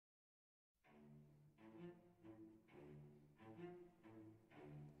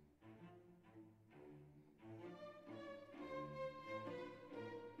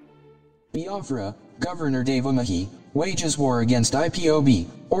Biafra, Governor Umahi, wages war against IPOB,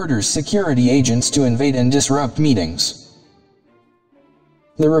 orders security agents to invade and disrupt meetings.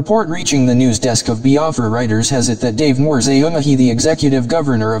 The report reaching the news desk of Biafra writers has it that Umahi, the executive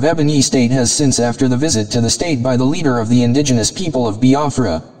governor of Ebonyi State, has since after the visit to the state by the leader of the indigenous people of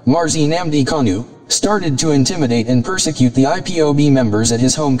Biafra, Marzi Namdi Kanu, started to intimidate and persecute the IPOB members at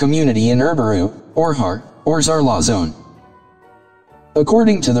his home community in Urbaru, Orhar, or Zarla zone.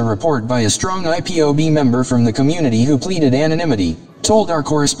 According to the report by a strong IPOB member from the community who pleaded anonymity, told our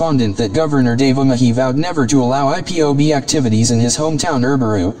correspondent that Governor Umahi vowed never to allow IPOB activities in his hometown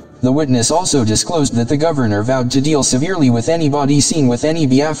Urbaru. The witness also disclosed that the governor vowed to deal severely with anybody seen with any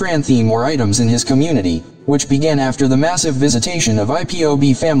Biafran theme or items in his community, which began after the massive visitation of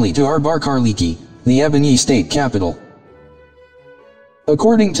IPOB family to Arbarkarliki, the Ebonyi state capital.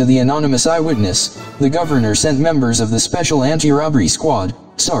 According to the anonymous eyewitness, the governor sent members of the Special Anti-Robbery Squad,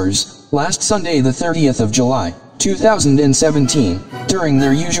 SARS, last Sunday the 30th of July, 2017, during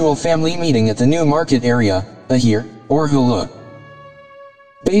their usual family meeting at the New Market area, Ahir, or Hulu.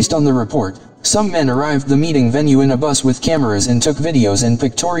 Based on the report, some men arrived the meeting venue in a bus with cameras and took videos and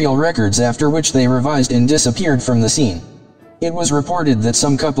pictorial records, after which they revised and disappeared from the scene. It was reported that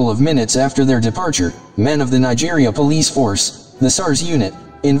some couple of minutes after their departure, men of the Nigeria Police Force, the SARS unit,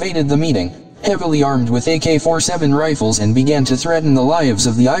 invaded the meeting, heavily armed with AK-47 rifles, and began to threaten the lives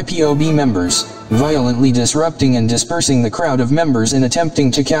of the IPOB members, violently disrupting and dispersing the crowd of members in attempting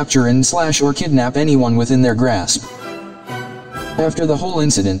to capture and slash or kidnap anyone within their grasp. After the whole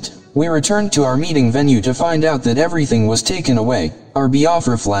incident, we returned to our meeting venue to find out that everything was taken away. Our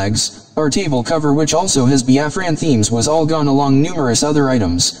Biafra flags, our table cover which also has Biafran themes, was all gone, along numerous other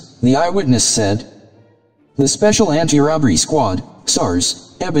items, the eyewitness said. The Special Anti-Robbery Squad,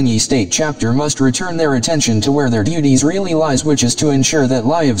 SARS, Ebonyi State Chapter must return their attention to where their duties really lies, which is to ensure that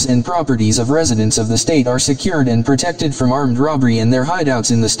lives and properties of residents of the state are secured and protected from armed robbery in their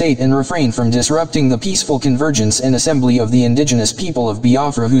hideouts in the state, and refrain from disrupting the peaceful convergence and assembly of the indigenous people of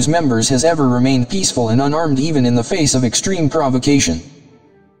Biafra, whose members has ever remained peaceful and unarmed even in the face of extreme provocation.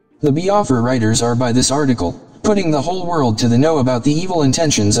 The Biafra writers are by this article putting the whole world to the know about the evil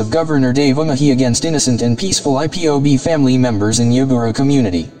intentions of Governor Umahi against innocent and peaceful IPOB family members in Urbaru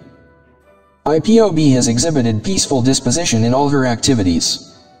community. IPOB has exhibited peaceful disposition in all her activities.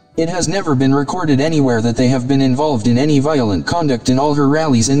 It has never been recorded anywhere that they have been involved in any violent conduct in all her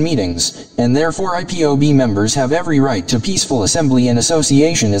rallies and meetings, and therefore IPOB members have every right to peaceful assembly and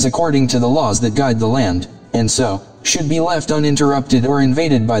association as according to the laws that guide the land, and so, should be left uninterrupted or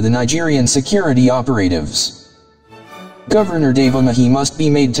invaded by the Nigerian security operatives. Governor Umahi must be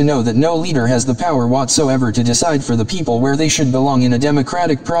made to know that no leader has the power whatsoever to decide for the people where they should belong in a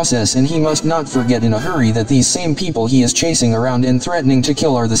democratic process, and he must not forget in a hurry that these same people he is chasing around and threatening to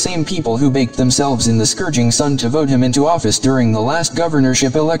kill are the same people who baked themselves in the scourging sun to vote him into office during the last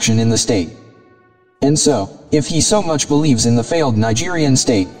governorship election in the state. And so, if he so much believes in the failed Nigerian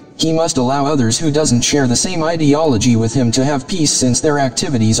state, he must allow others who doesn't share the same ideology with him to have peace, since their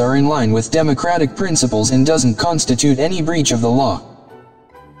activities are in line with democratic principles and doesn't constitute any breach of the law.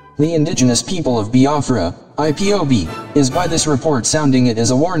 The indigenous people of Biafra, IPOB, is by this report sounding it as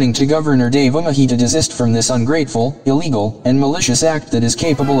a warning to Governor Umahi to desist from this ungrateful, illegal, and malicious act that is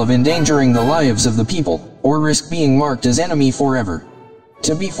capable of endangering the lives of the people, or risk being marked as enemy forever.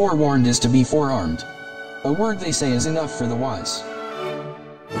 To be forewarned is to be forearmed. A word they say is enough for the wise.